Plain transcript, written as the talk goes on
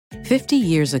50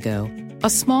 years ago, a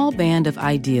small band of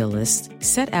idealists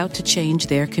set out to change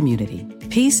their community.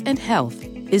 Peace and Health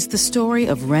is the story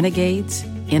of renegades,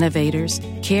 innovators,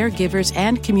 caregivers,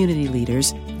 and community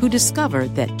leaders who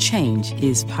discovered that change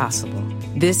is possible.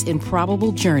 This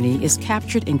improbable journey is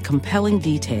captured in compelling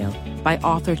detail by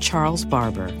author Charles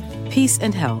Barber. Peace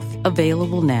and Health,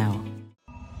 available now.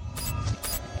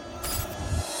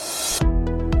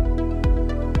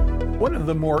 One of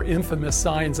the more infamous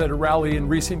signs at a rally in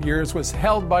recent years was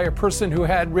held by a person who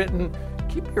had written,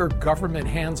 "Keep your government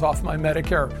hands off my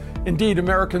Medicare." Indeed,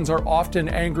 Americans are often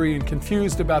angry and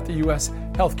confused about the U.S.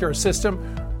 healthcare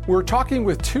system. We're talking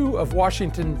with two of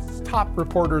Washington's top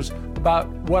reporters about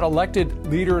what elected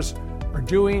leaders are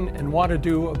doing and want to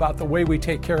do about the way we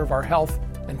take care of our health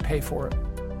and pay for it.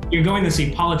 You're going to see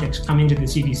politics come into the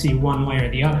CDC one way or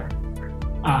the other.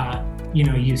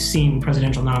 You've seen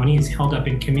presidential nominees held up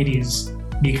in committees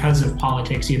because of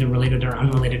politics, either related or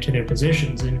unrelated to their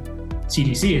positions. And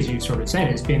CDC, as you sort of said,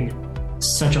 has been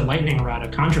such a lightning rod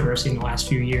of controversy in the last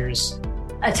few years.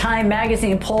 A Time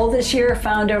magazine poll this year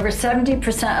found over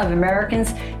 70% of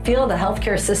Americans feel the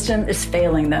healthcare system is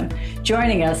failing them.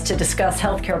 Joining us to discuss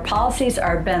healthcare policies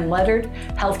are Ben Leonard,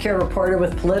 healthcare reporter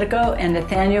with Politico, and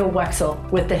Nathaniel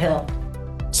Weixcel with The Hill.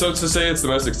 So to say it's the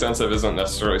most extensive isn't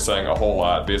necessarily saying a whole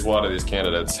lot, because a lot of these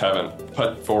candidates haven't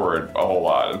put forward a whole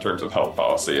lot in terms of health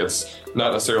policy. It's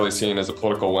not necessarily seen as a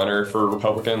political winner for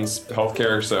Republicans'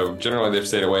 healthcare, so generally they've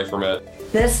stayed away from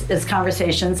it. This is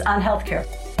Conversations on Healthcare.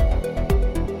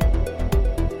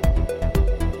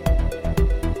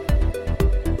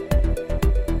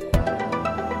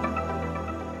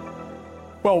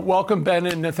 Well, welcome, Ben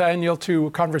and Nathaniel, to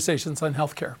Conversations on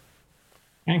Healthcare.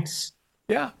 Thanks.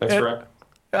 Yeah. Thanks, Rick.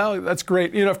 Well, that's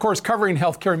great. Of course, covering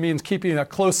healthcare means keeping a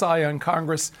close eye on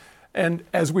Congress. And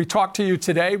as we talk to you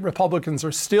today, Republicans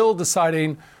are still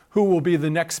deciding who will be the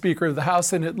next Speaker of the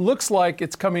House. And it looks like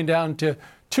it's coming down to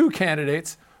two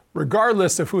candidates,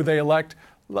 regardless of who they elect.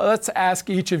 Let's ask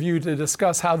each of you to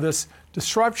discuss how this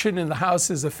disruption in the House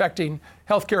is affecting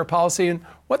healthcare policy and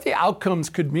what the outcomes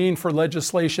could mean for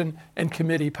legislation and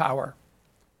committee power.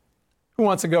 Who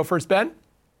wants to go first, Ben?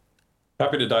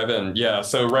 Happy to dive in. Yeah,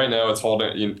 so right now it's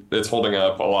holding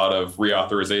up a lot of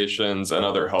reauthorizations and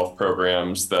other health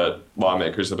programs that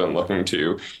lawmakers have been looking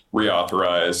to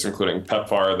reauthorize, including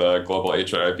PEPFAR, the Global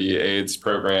HIV/AIDS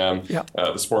program,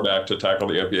 the SPORT Act to tackle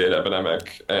the opioid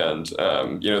epidemic, and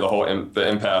the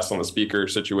impasse on the speaker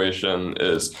situation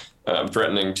is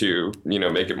threatening to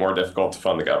make it more difficult to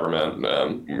fund the government.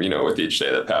 With each day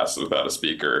that passes without a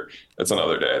speaker, it's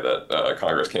another day that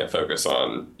Congress can't focus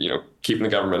on keeping the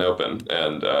government open.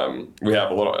 And we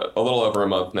have a little over a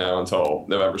month now until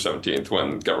November 17th,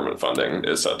 when government funding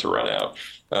is set to run out.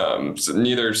 So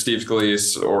neither Steve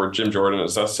Scalise or Jim Jordan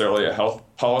is necessarily a health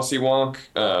policy wonk.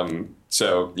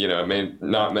 So it may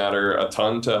not matter a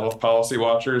ton to health policy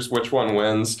watchers which one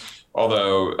wins.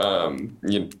 Although,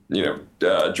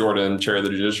 Jordan, chair of the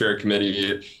Judiciary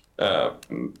Committee,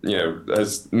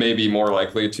 is maybe more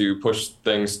likely to push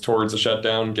things towards a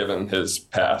shutdown given his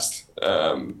past.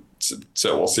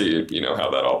 So we'll see, how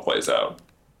that all plays out.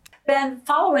 Ben,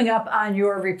 following up on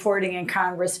your reporting in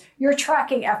Congress, you're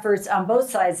tracking efforts on both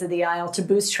sides of the aisle to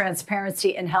boost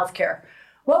transparency in healthcare.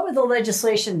 What would the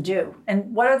legislation do,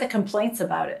 and what are the complaints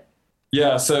about it?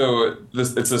 Yeah, so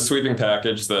it's a sweeping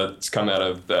package that's come out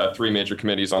of the three major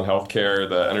committees on healthcare: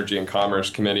 the Energy and Commerce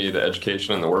Committee, the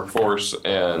Education and the Workforce,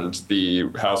 and the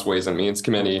House Ways and Means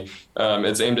Committee.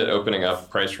 It's aimed at opening up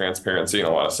price transparency in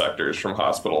a lot of sectors, from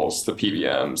hospitals to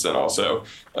PBMs, and also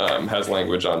has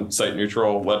language on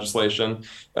site-neutral legislation,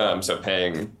 so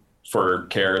paying for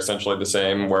care essentially the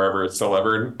same wherever it's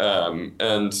delivered.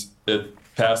 And it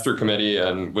passed through committee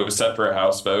and was set for a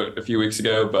House vote a few weeks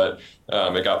ago, but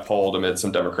it got pulled amid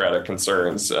some Democratic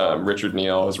concerns. Richard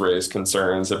Neal has raised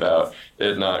concerns about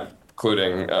it not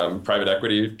including private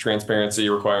equity transparency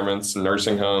requirements in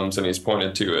nursing homes, and he's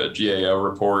pointed to a GAO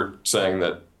report saying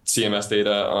that CMS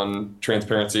data on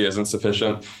transparency is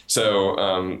insufficient.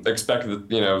 So expect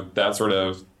that sort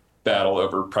of battle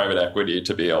over private equity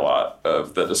to be a lot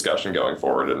of the discussion going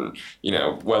forward. And,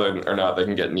 whether or not they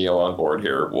can get Neal on board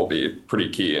here will be pretty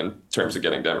key in terms of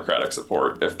getting Democratic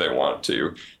support if they want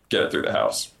to get it through the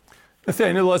House.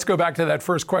 Nathaniel, let's go back to that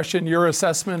first question. Your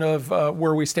assessment of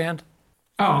where we stand?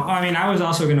 I was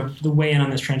also going to weigh in on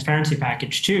this transparency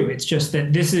package, too. It's just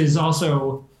that this is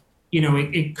also,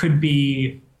 it could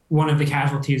be one of the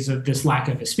casualties of this lack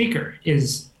of a speaker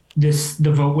is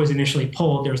the vote was initially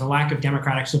pulled. There was a lack of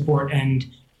Democratic support, and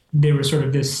there was sort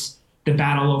of the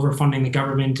battle over funding the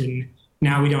government, and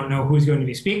now we don't know who's going to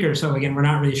be speaker. So again, we're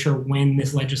not really sure when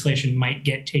this legislation might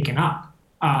get taken up.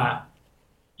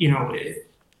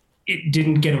 it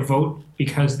didn't get a vote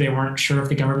because they weren't sure if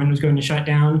the government was going to shut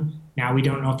down. Now we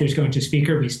don't know if there's going to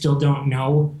speaker. We still don't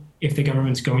know if the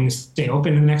government's going to stay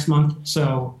open in the next month.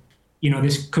 So,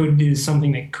 this is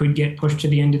something that could get pushed to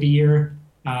the end of the year.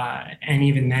 And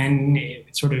even then,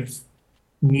 it sort of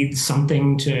needs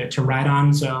something to ride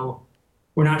on. So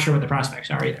we're not sure what the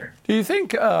prospects are either. Do you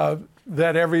think that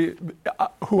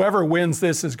whoever wins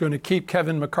this is going to keep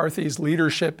Kevin McCarthy's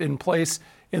leadership in place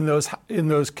in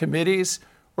those committees?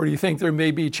 Or do you think there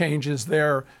may be changes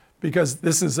there? Because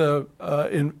this is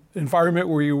an environment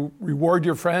where you reward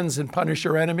your friends and punish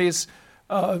your enemies.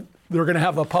 They're going to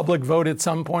have a public vote at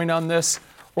some point on this,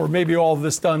 or maybe all of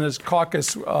this done as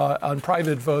caucus on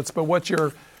private votes. But what's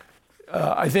your,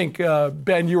 I think,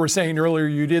 Ben, you were saying earlier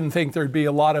you didn't think there'd be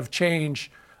a lot of change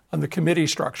on the committee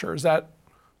structure. Is that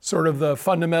sort of the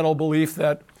fundamental belief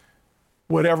that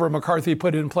whatever McCarthy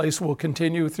put in place will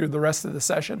continue through the rest of the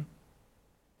session?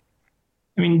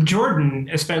 I mean, Jordan,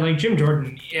 especially Jim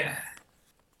Jordan,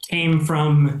 came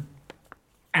from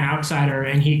an outsider,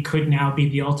 and he could now be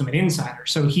the ultimate insider.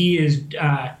 So he is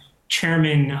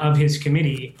chairman of his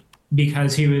committee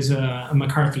because he was a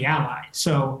McCarthy ally.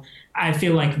 So I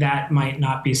feel like that might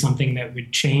not be something that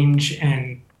would change,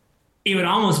 and it would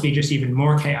almost be just even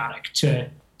more chaotic to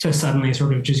suddenly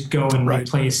sort of just go and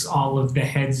replace all of the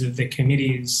heads of the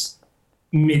committees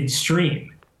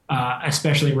midstream.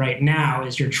 Especially right now,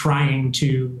 as you're trying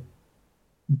to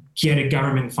get a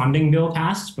government funding bill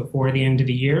passed before the end of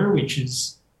the year, which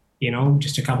is,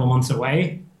 just a couple months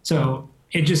away. So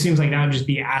it just seems like that would just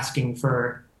be asking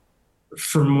for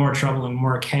more trouble and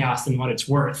more chaos than what it's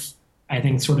worth. I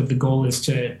think sort of the goal is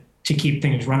to keep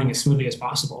things running as smoothly as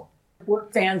possible. We're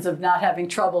fans of not having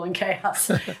trouble and chaos.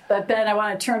 But Ben, I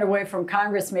want to turn away from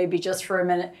Congress maybe just for a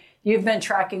minute. You've been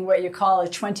tracking what you call a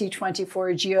 2024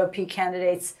 GOP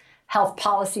candidates health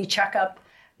policy checkup.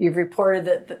 You've reported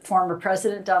that the former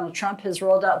President Donald Trump has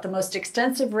rolled out the most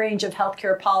extensive range of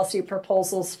healthcare policy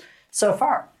proposals so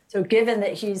far. So given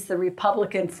that he's the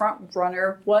Republican front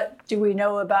runner, what do we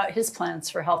know about his plans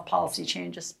for health policy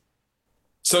changes?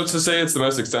 So to say it's the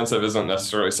most extensive isn't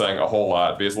necessarily saying a whole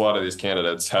lot, because a lot of these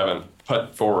candidates haven't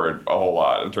put forward a whole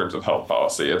lot in terms of health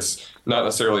policy. It's not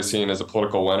necessarily seen as a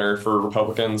political winner for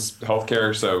Republicans'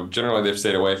 healthcare, so generally they've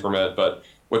stayed away from it. But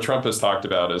what Trump has talked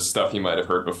about is stuff you might have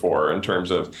heard before in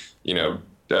terms of,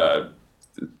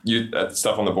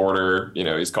 stuff on the border.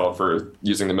 He's called for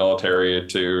using the military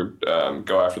to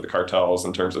go after the cartels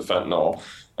in terms of fentanyl.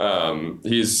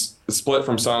 He's split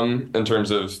from some in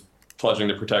terms of pledging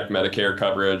to protect Medicare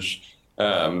coverage.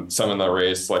 Some in the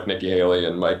race, like Nikki Haley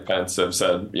and Mike Pence, have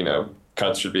said,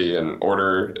 cuts should be in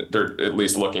order. They're at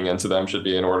least looking into them, should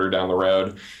be in order down the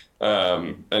road.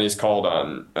 And he's called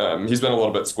on, he's been a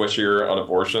little bit squishier on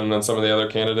abortion than some of the other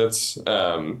candidates.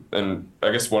 And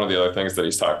I guess one of the other things that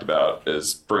he's talked about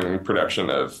is bringing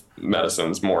production of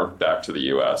medicines more back to the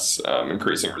U.S.,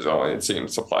 increasing resiliency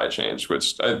and supply chains,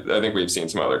 which I think we've seen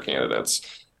some other candidates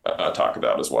talk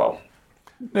about as well.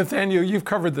 Nathaniel, you've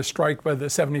covered the strike by the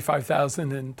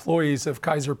 75,000 employees of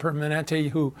Kaiser Permanente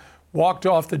who walked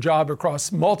off the job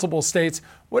across multiple states.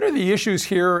 What are the issues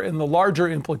here and the larger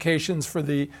implications for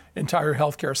the entire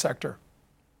healthcare sector?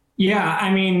 Yeah,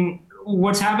 I mean,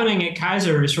 what's happening at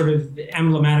Kaiser is sort of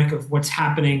emblematic of what's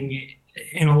happening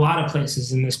in a lot of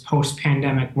places in this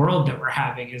post-pandemic world that we're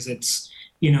having. Is it's,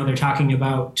 they're talking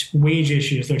about wage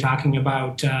issues, they're talking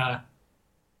about,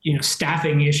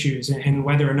 staffing issues and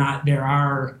whether or not there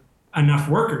are enough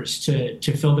workers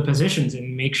to fill the positions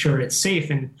and make sure it's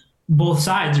safe. And both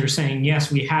sides are saying,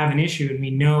 yes, we have an issue and we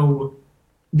know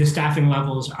the staffing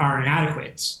levels are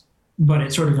inadequate, but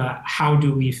it's sort of how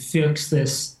do we fix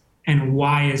this and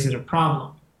why is it a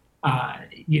problem?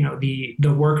 The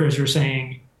workers are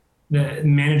saying the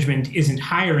management isn't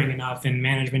hiring enough, and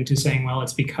management is saying, well,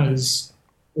 it's because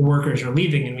workers are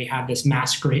leaving and we have this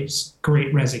mass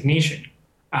great resignation.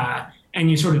 And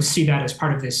you sort of see that as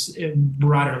part of this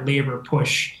broader labor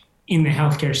push in the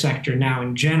healthcare sector now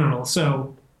in general.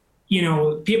 So,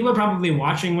 people are probably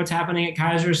watching what's happening at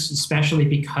Kaiser's, especially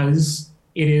because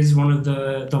it is one of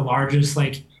the largest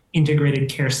integrated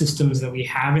care systems that we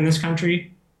have in this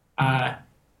country,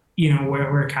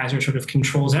 where Kaiser sort of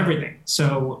controls everything.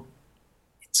 So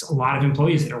it's a lot of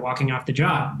employees that are walking off the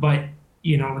job. But,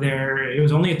 it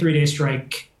was only a 3-day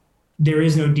strike. There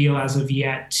is no deal as of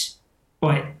yet.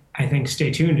 But I think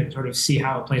stay tuned and sort of see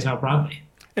how it plays out broadly.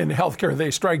 In healthcare, they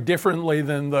strike differently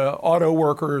than the auto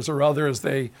workers or others.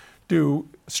 They do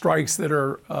strikes that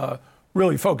are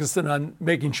really focused on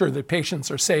making sure that patients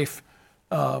are safe.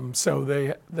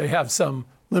 So they have some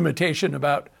limitation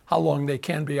about how long they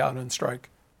can be out on strike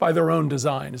by their own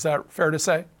design. Is that fair to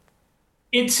say?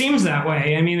 It seems that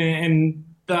way. I mean, and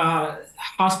the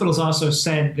hospitals also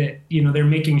said that, they're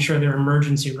making sure their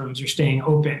emergency rooms are staying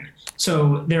open.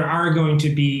 So there are going to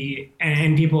be,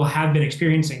 and people have been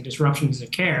experiencing disruptions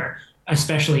of care,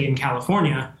 especially in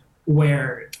California,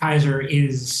 where Kaiser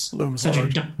is such a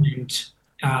dominant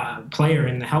player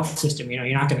in the health system. You're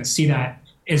not going to see that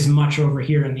as much over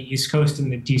here in the East Coast in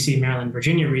the DC, Maryland,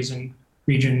 Virginia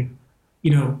region.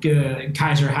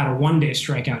 Kaiser had a 1-day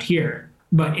strike out here.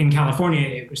 But in California,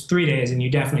 it was 3 days, and you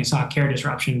definitely saw care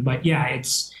disruption. But yeah,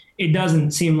 it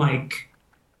doesn't seem like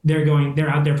they're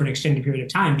out there for an extended period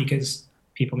of time because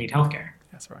people need healthcare.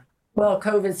 That's right. Well,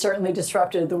 COVID certainly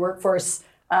disrupted the workforce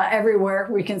everywhere.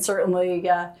 We can certainly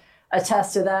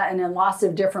attest to that, and in lots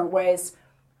of different ways.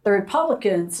 The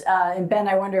Republicans, and Ben,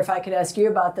 I wonder if I could ask you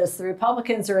about this. The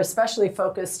Republicans are especially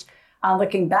focused on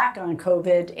looking back on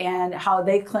COVID and how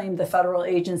they claim the federal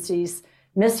agencies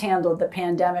mishandled the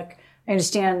pandemic. I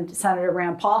understand Senator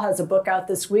Rand Paul has a book out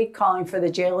this week calling for the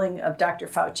jailing of Dr.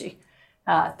 Fauci.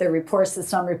 There are reports that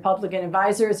some Republican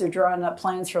advisors are drawing up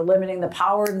plans for limiting the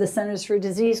power of the Centers for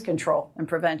Disease Control and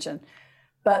Prevention.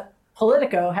 But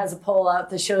Politico has a poll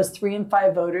out that shows 3 in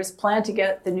 5 voters plan to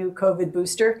get the new COVID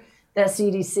booster that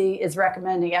CDC is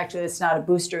recommending. Actually, it's not a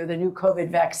booster, the new COVID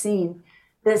vaccine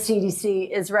that CDC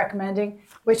is recommending,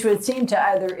 which would seem to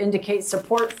either indicate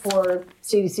support for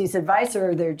CDC's advice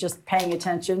or they're just paying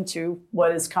attention to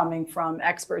what is coming from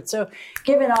experts. So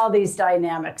given all these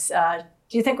dynamics,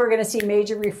 do you think we're going to see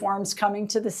major reforms coming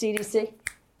to the CDC?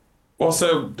 Well,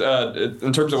 so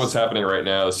in terms of what's happening right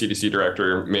now, the CDC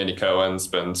director, Mandy Cohen's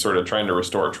been sort of trying to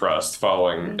restore trust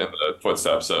following in the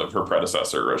footsteps of her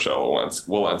predecessor, Rochelle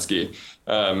Walensky.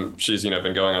 She's,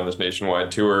 been going on this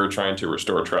nationwide tour trying to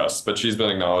restore trust, but she's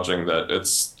been acknowledging that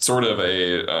it's sort of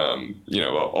a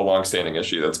longstanding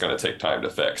issue that's going to take time to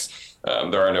fix.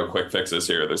 There are no quick fixes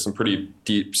here. There's some pretty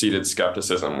deep-seated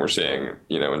skepticism we're seeing,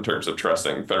 in terms of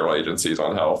trusting federal agencies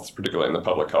on health, particularly in the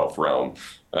public health realm.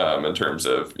 In terms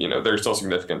of, there's still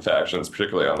significant factions,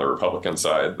 particularly on the Republican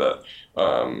side, that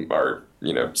are,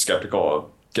 skeptical of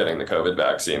getting the COVID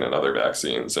vaccine and other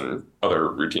vaccines and other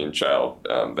routine child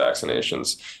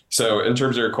vaccinations. So in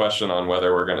terms of your question on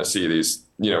whether we're going to see these,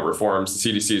 reforms,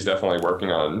 the CDC is definitely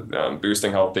working on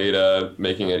boosting health data,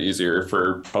 making it easier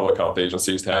for public health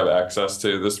agencies to have access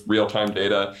to this real-time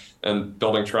data and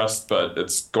building trust. But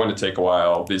it's going to take a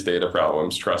while. These data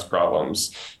problems, trust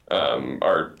problems,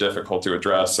 are difficult to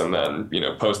address. And then,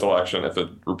 post-election, if a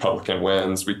Republican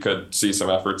wins, we could see some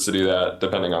efforts to do that,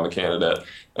 depending on the candidate.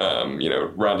 Ron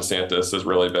DeSantis has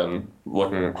really been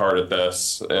looking hard at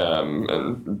this.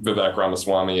 And Vivek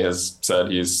Ramaswamy has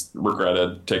said he's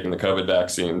regretted taking the COVID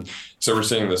vaccine. So we're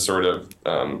seeing this sort of,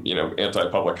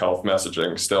 anti-public health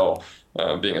messaging still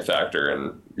being a factor.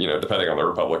 And, depending on the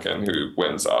Republican who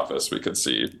wins office, we could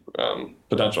see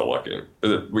potential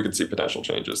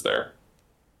changes there.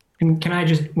 And can I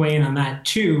just weigh in on that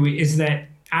too, is that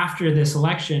after this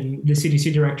election, the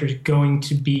CDC director is going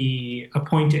to be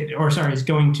is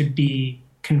going to be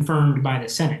confirmed by the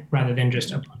Senate rather than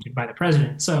just appointed by the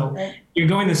president. So you're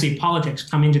going to see politics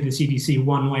come into the CDC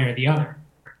one way or the other.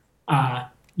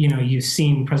 You've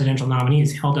seen presidential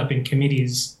nominees held up in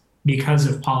committees because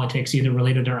of politics, either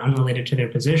related or unrelated to their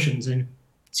positions. And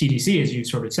CDC, as you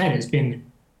sort of said, has been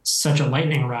such a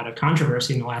lightning rod of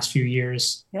controversy in the last few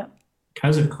years. Yeah.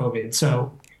 Because of COVID.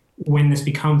 So when this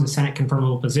becomes a Senate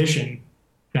confirmable position,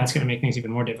 that's going to make things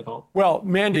even more difficult. Well,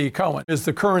 Mandy Cohen is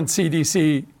the current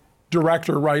CDC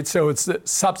director, right? So it's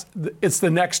the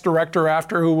next director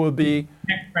after who will be?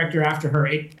 Next director after her.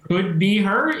 It could be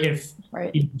her if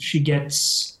she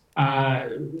gets,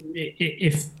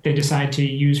 if they decide to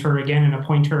use her again and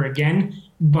appoint her again.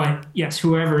 But yes,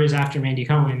 whoever is after Mandy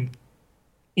Cohen,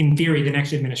 in theory, the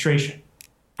next administration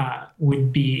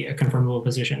would be a confirmable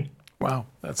position. Wow,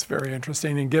 that's very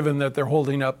interesting. And given that they're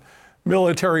holding up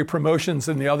military promotions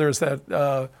and the others, that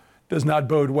does not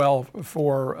bode well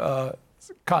for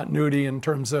continuity in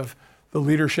terms of the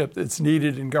leadership that's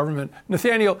needed in government.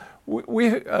 Nathaniel, we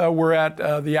were at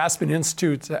the Aspen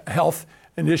Institute's Health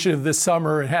Initiative this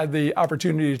summer and had the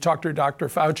opportunity to talk to Dr.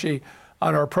 Fauci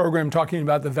on our program talking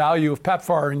about the value of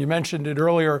PEPFAR. And you mentioned it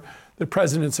earlier, the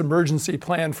president's emergency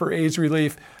plan for AIDS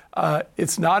relief.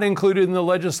 It's not included in the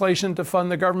legislation to fund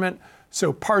the government,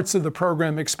 so parts of the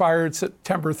program expired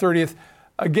September 30th.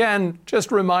 Again,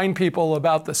 just remind people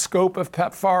about the scope of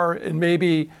PEPFAR and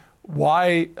maybe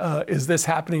why is this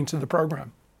happening to the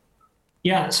program?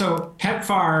 Yeah, so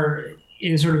PEPFAR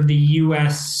is sort of the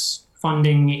U.S.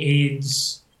 funding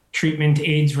AIDS treatment,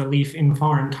 AIDS relief in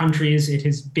foreign countries. It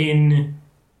has been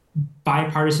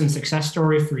bipartisan success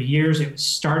story for years. It was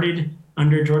started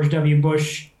under George W.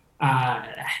 Bush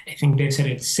I think they've said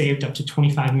it's saved up to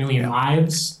 25 million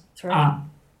lives. That's right.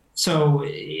 So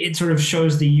it sort of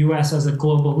shows the U.S. as a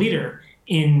global leader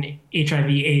in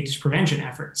HIV/AIDS prevention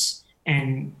efforts.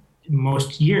 And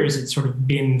most years it's sort of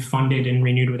been funded and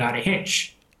renewed without a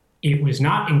hitch. It was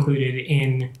not included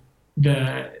in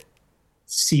the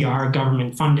CR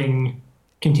government funding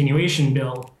continuation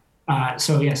bill.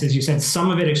 So yes, as you said, some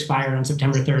of it expired on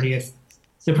September 30th.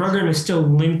 The program is still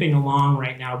limping along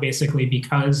right now, basically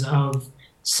because of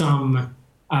some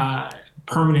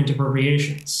permanent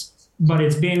appropriations. But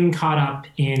it's been caught up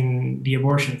in the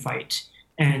abortion fight.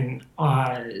 And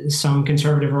some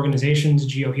conservative organizations,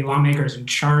 GOP lawmakers in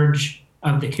charge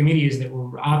of the committees that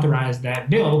will authorize that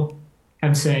bill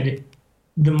have said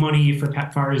the money for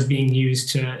PEPFAR is being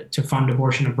used to fund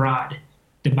abortion abroad.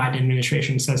 The Biden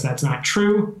administration says that's not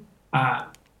true.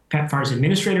 PEPFAR's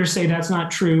administrators say that's not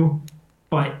true.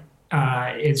 But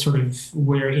it's sort of,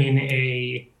 we're in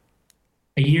a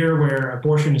year where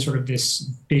abortion is sort of this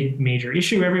big major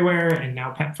issue everywhere, and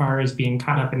now PEPFAR is being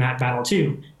caught up in that battle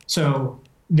too. So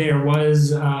there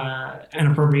was an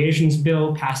appropriations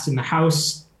bill passed in the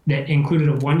House that included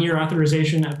a one-year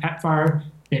authorization of PEPFAR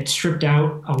that stripped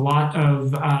out a lot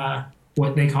of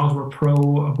what they called were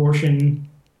pro-abortion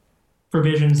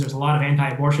provisions. There's a lot of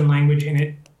anti-abortion language in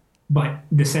it, but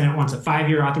the Senate wants a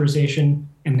 5-year authorization,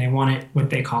 and they want it what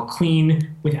they call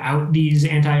clean without these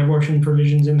anti-abortion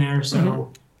provisions in there.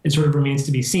 So it sort of remains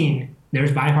to be seen.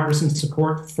 There's bipartisan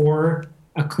support for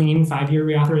a clean 5-year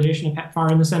reauthorization of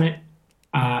PEPFAR in the Senate,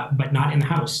 but not in the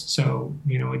House. So,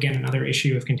 again, another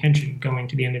issue of contention going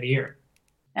to the end of the year.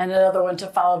 And another one to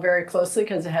follow very closely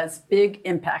because it has big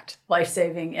impact,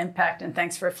 life-saving impact. And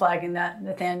thanks for flagging that,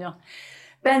 Nathaniel.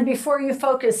 Ben, before you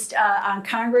focused on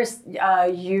Congress,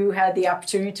 you had the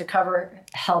opportunity to cover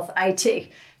health IT.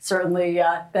 Certainly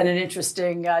been an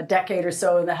interesting decade or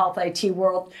so in the health IT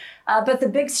world. But the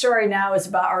big story now is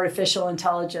about artificial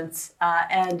intelligence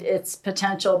and its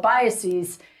potential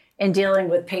biases in dealing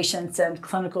with patients and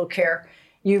clinical care.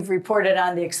 You've reported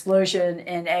on the explosion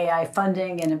in AI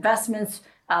funding and investments,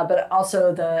 but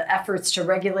also the efforts to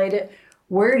regulate it.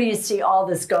 Where do you see all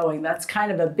this going? That's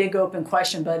kind of a big open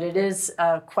question, but it is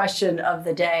a question of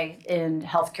the day in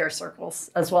healthcare circles,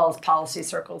 as well as policy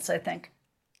circles, I think.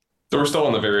 So we're still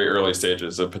in the very early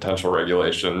stages of potential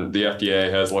regulation. The FDA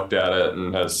has looked at it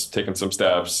and has taken some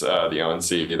steps. The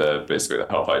ONC, basically the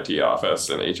Health IT Office,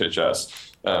 and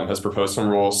HHS has proposed some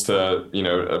rules to,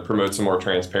 promote some more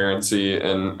transparency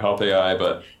in health AI.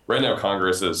 But right now,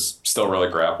 Congress is still really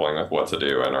grappling with what to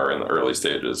do and are in the early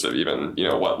stages of even,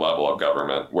 what level of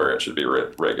government, where it should be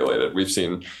regulated. We've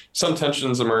seen some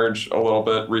tensions emerge a little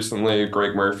bit recently.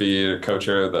 Greg Murphy,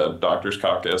 co-chair of the Doctors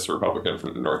Caucus, Republican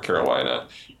from North Carolina,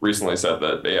 recently said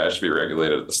that AI should be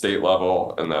regulated at the state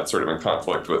level, and that's sort of in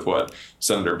conflict with what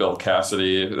Senator Bill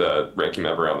Cassidy, the ranking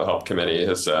member on the Health Committee,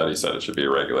 has said. He said it should be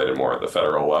regulated more at the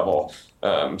federal level.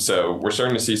 So we're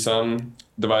starting to see some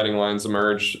dividing lines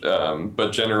emerge,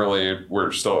 but generally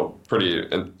we're still pretty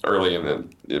early in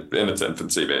its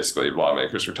infancy. Basically,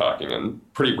 lawmakers are talking in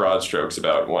pretty broad strokes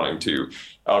about wanting to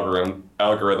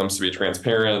algorithms to be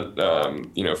transparent,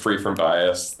 free from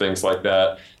bias, things like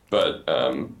that. But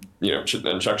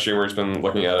and Chuck Schumer's been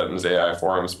looking at it in his AI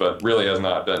forums, but really has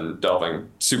not been delving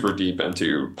super deep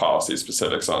into policy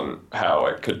specifics on how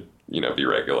it could be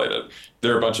regulated.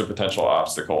 There are a bunch of potential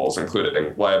obstacles,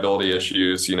 including liability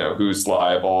issues, who's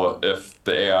liable if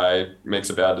the AI makes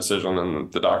a bad decision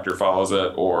and the doctor follows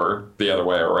it, or the other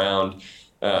way around,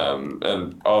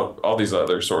 and all these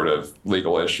other sort of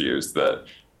legal issues that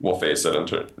we'll face it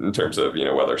in terms of,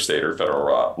 whether state or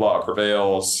federal law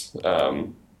prevails,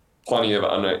 plenty of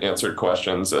unanswered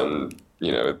questions, and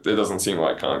it doesn't seem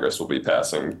like Congress will be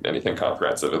passing anything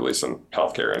comprehensive, at least in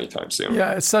healthcare, anytime soon.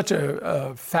 Yeah, it's such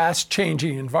a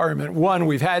fast-changing environment. One,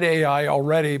 we've had AI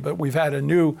already, but we've had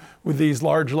with these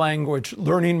large language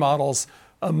learning models,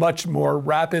 a much more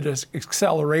rapid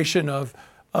acceleration of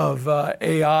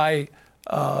AI,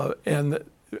 and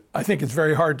I think it's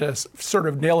very hard to sort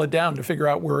of nail it down to figure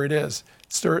out where it is.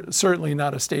 It's certainly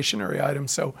not a stationary item,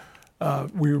 so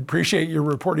we appreciate your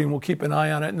reporting. We'll keep an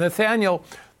eye on it. Nathaniel,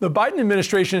 the Biden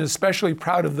administration is especially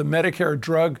proud of the Medicare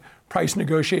drug price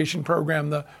negotiation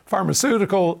program. The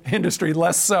pharmaceutical industry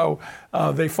less so.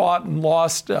 They fought and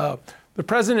lost. The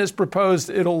president has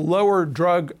proposed it'll lower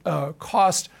drug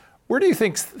cost. Where do you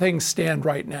think things stand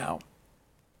right now?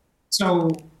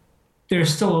 So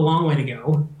there's still a long way to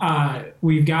go.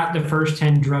 We've got the first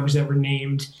 10 drugs that were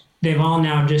named. They've all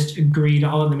now just agreed,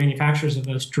 all of the manufacturers of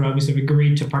those drugs have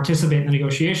agreed to participate in the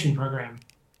negotiation program.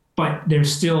 But they're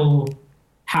still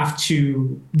have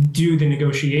to do the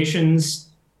negotiations.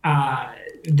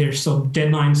 There's still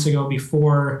deadlines to go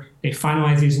before they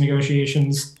finalize these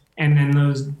negotiations. And then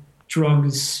those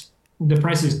drugs, the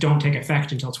prices don't take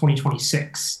effect until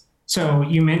 2026. So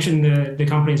you mentioned the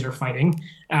companies are fighting.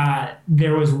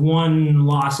 There was one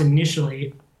loss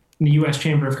initially in the U.S.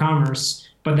 Chamber of Commerce,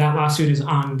 but that lawsuit is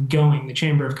ongoing. The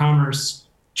Chamber of Commerce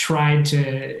tried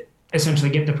to essentially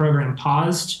get the program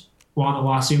paused while the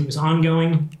lawsuit was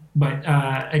ongoing, but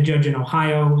a judge in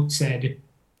Ohio said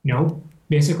no,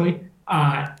 basically,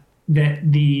 that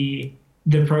the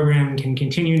program can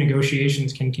continue,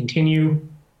 negotiations can continue.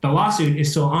 The lawsuit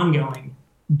is still ongoing,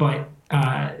 but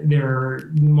there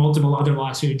are multiple other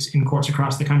lawsuits in courts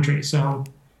across the country. So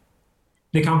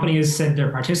the company has said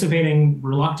they're participating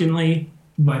reluctantly,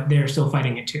 but they're still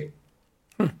fighting it too.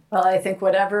 Well, I think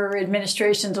whatever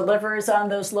administration delivers on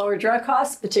those lower drug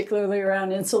costs, particularly around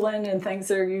insulin and things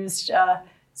that are used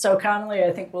so commonly,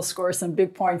 I think will score some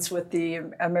big points with the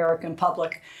American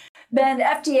public. Ben,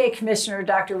 FDA Commissioner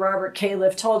Dr. Robert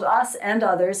Califf told us and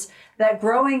others that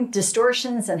growing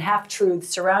distortions and half-truths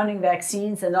surrounding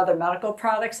vaccines and other medical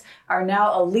products are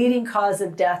now a leading cause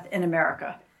of death in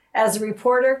America. As a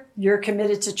reporter, you're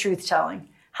committed to truth-telling.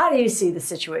 How do you see the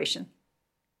situation?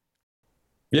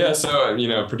 Yeah, so,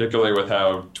 particularly with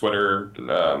how Twitter,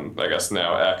 I guess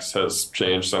now X, has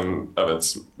changed some of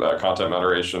its content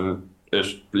moderation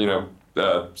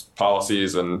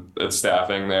policies and its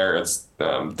staffing there, it's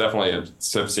definitely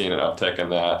have seen an uptick in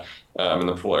that and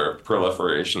the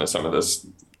proliferation of some of this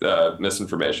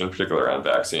misinformation, particularly around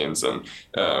vaccines. And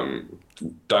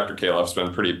Dr. Califf's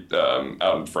been pretty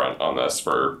out in front on this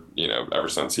for, ever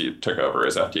since he took over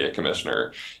as FDA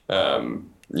commissioner.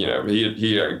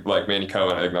 He like Manny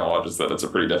Cohen, acknowledges that it's a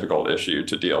pretty difficult issue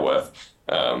to deal with,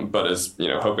 but is,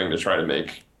 hoping to try to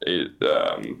make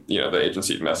the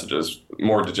agency messages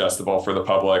more digestible for the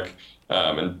public,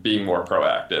 and being more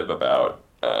proactive about,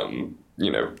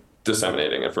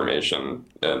 disseminating information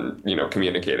and,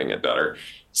 communicating it better.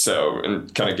 So,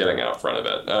 and kind of getting out front of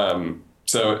it.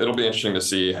 So it'll be interesting to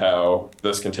see how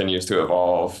this continues to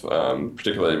evolve,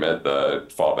 particularly amid the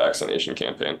fall vaccination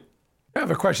campaign. I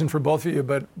have a question for both of you,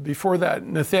 but before that,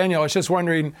 Nathaniel, I was just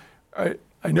wondering,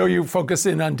 I know you focus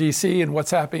in on D.C. and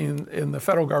what's happening in the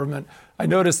federal government. I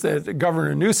noticed that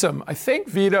Governor Newsom, I think,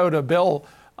 vetoed a bill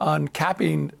on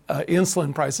capping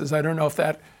insulin prices. I don't know if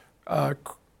that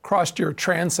crossed your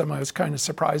transom. I was kind of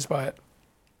surprised by it.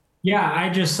 Yeah, I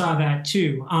just saw that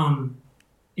too.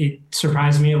 It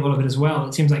surprised me a little bit as well.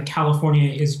 It seems like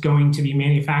California is going to be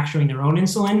manufacturing their own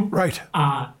insulin. Right.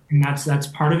 And that's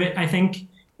part of it, I think.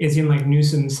 It seemed like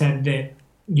Newsom said that,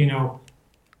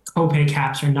 copay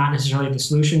caps are not necessarily the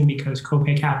solution because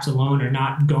copay caps alone are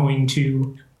not going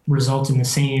to result in the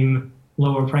same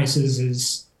lower prices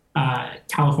as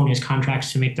California's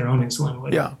contracts to make their own insulin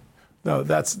would. Yeah, no,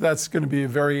 that's going to be a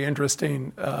very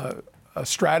interesting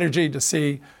strategy to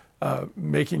see.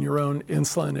 Making your own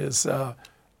insulin is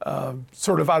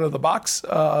sort of out of the box,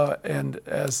 and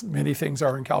as many things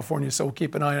are in California, so we'll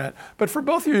keep an eye on it. But for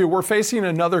both of you, we're facing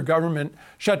another government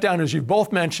shutdown, as you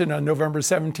both mentioned, on November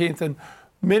 17th, and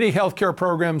many healthcare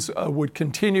programs would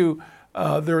continue.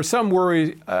 There are some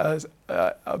worry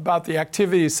about the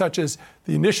activities such as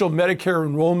the initial Medicare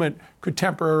enrollment could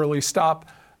temporarily stop.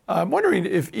 I'm wondering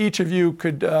if each of you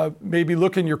could maybe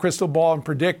look in your crystal ball and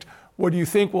predict what do you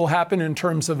think will happen in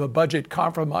terms of a budget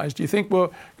compromise? Do you think we're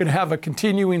going to have a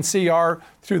continuing CR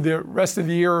through the rest of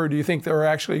the year, or do you think they're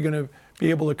actually going to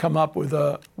be able to come up with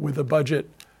a budget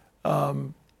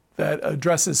that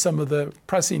addresses some of the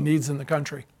pressing needs in the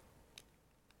country?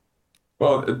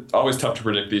 Well, it's always tough to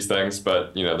predict these things,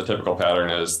 but, the typical pattern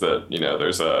is that,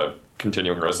 there's a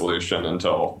continuing resolution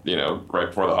until, right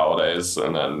before the holidays,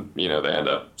 and then, they end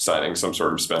up signing some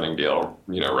sort of spending deal,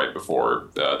 right before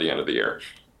the end of the year.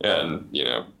 And,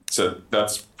 so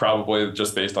that's probably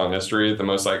just based on history, the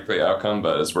most likely outcome.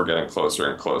 But as we're getting closer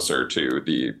and closer to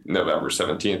the November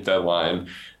 17th deadline,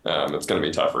 it's going to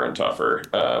be tougher and tougher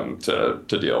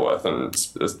to deal with, and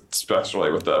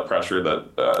especially with the pressure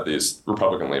that these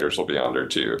Republican leaders will be under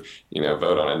to,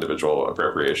 vote on individual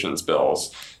appropriations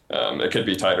bills. It could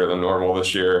be tighter than normal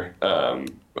this year.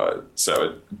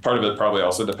 Part of it probably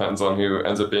also depends on who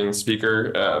ends up being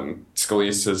speaker.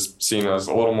 Scalise is seen as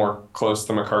a little more close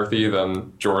to McCarthy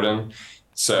than Jordan.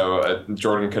 So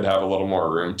Jordan could have a little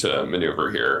more room to maneuver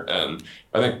here. And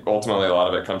I think ultimately a lot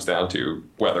of it comes down to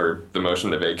whether the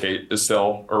motion to vacate is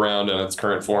still around in its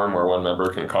current form, where one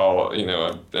member can call, an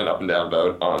up and down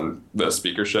vote on the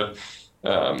speakership.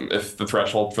 If the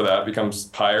threshold for that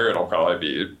becomes higher, it'll probably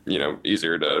be,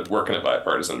 easier to work in a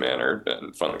bipartisan manner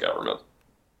and fund the government.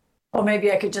 Well,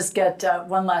 maybe I could just get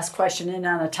one last question in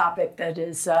on a topic that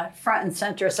is front and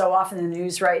center so often in the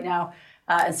news right now.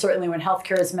 And certainly when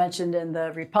healthcare is mentioned in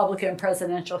the Republican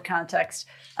presidential contest,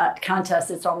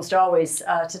 it's almost always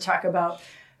to talk about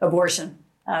abortion.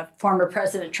 Former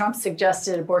President Trump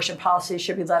suggested abortion policy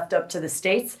should be left up to the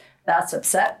states. That's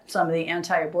upset some of the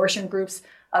anti-abortion groups.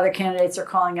 Other candidates are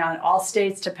calling on all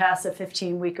states to pass a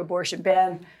 15-week abortion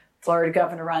ban. Florida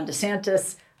Governor Ron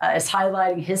DeSantis is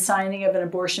highlighting his signing of an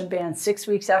abortion ban 6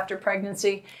 weeks after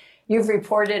pregnancy. You've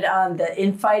reported on the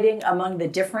infighting among the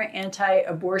different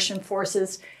anti-abortion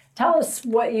forces. Tell us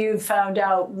what you found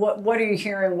out. What are you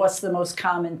hearing? What's the most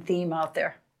common theme out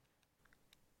there?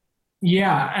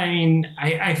 Yeah, I mean,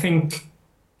 I think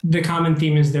the common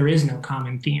theme is there is no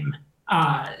common theme.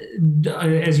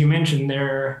 As you mentioned,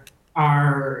 there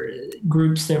are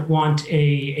groups that want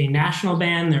a national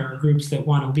ban. There are groups that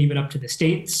want to leave it up to the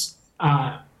states.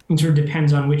 It sort of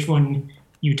depends on which one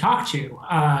you talk to.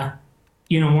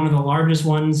 One of the largest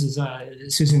ones is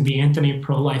Susan B. Anthony,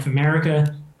 Pro-Life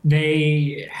America.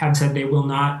 They have said they will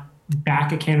not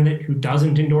back a candidate who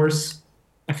doesn't endorse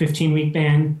a 15-week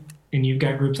ban. And you've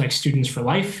got groups like Students for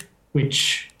Life,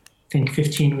 which I think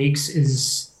 15 weeks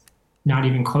is not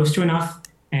even close to enough.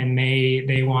 And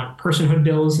they want personhood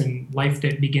bills and life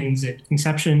that begins at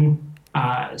conception.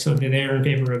 So they're in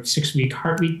favor of 6-week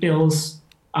heart week bills.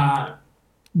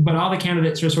 But all the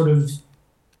candidates are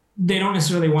they don't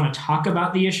necessarily want to talk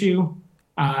about the issue,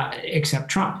 except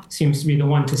Trump seems to be the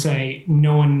one to say,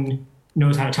 no one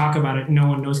knows how to talk about it. No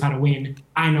one knows how to win.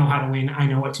 I know how to win. I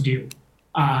know what to do.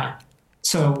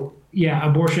 So yeah,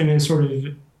 abortion is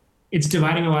it's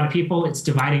dividing a lot of people. It's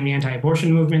dividing the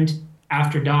anti-abortion movement.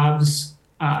 After Dobbs,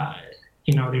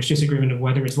 there's disagreement of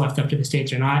whether it's left up to the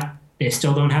states or not. They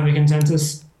still don't have a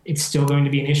consensus. It's still going to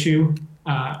be an issue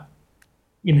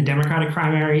in the Democratic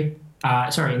primary,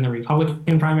 in the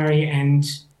Republican primary, and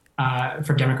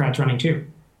for Democrats running too.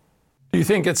 Do you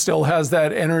think it still has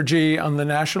that energy on the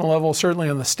national level, certainly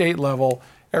on the state level,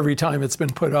 every time it's been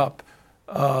put up?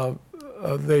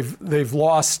 They've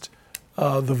lost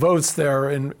the votes there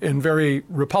in very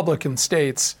Republican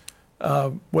states.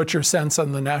 What's your sense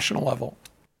on the national level?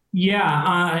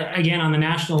 Yeah, again, on the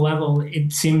national level,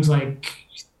 it seems like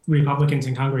Republicans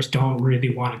in Congress don't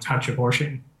really want to touch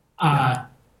abortion.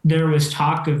 There was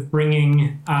talk of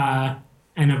bringing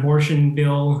an abortion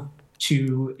bill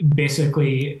to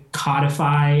basically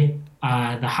codify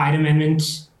the Hyde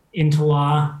Amendment into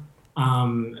law,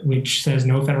 which says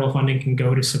no federal funding can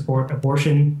go to support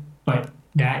abortion, but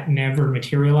that never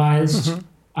materialized.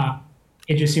 Mm-hmm.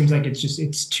 It just seems like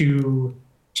it's too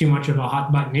much of a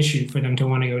hot button issue for them to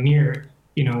want to go near.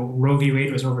 Roe v.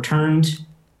 Wade was overturned.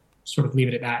 Sort of leave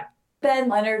it at that. Ben,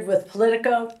 Leonard with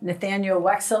Politico, Nathaniel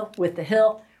Weixcel with The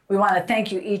Hill. We want to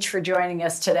thank you each for joining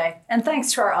us today. And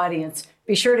thanks to our audience.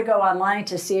 Be sure to go online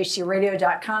to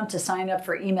chcradio.com to sign up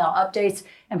for email updates.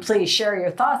 And please share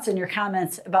your thoughts and your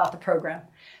comments about the program.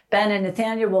 Ben and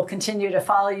Nathaniel will continue to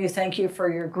follow you. Thank you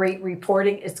for your great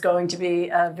reporting. It's going to be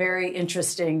a very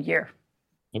interesting year.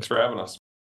 Thanks for having us.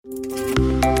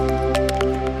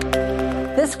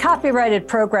 This copyrighted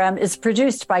program is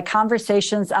produced by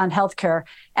Conversations on Healthcare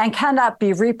and cannot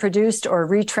be reproduced or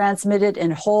retransmitted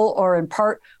in whole or in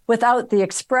part without the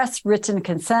express written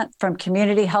consent from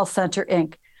Community Health Center,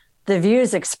 Inc. The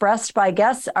views expressed by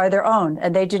guests are their own,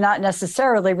 and they do not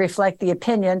necessarily reflect the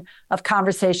opinion of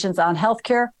Conversations on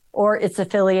Healthcare or its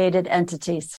affiliated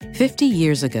entities. 50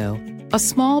 years ago, a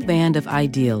small band of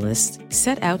idealists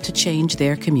set out to change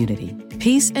their community.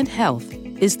 Peace and Health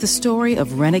is the story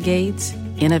of renegades,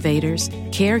 innovators,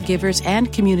 caregivers,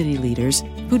 and community leaders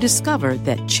who discovered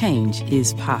that change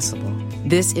is possible.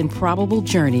 This improbable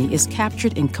journey is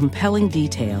captured in compelling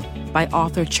detail by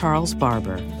author Charles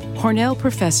Barber. Cornell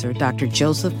professor Dr.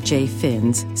 Joseph J.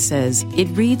 Finns says it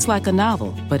reads like a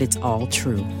novel, but it's all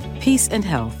true. Peace and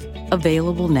Health,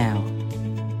 available now.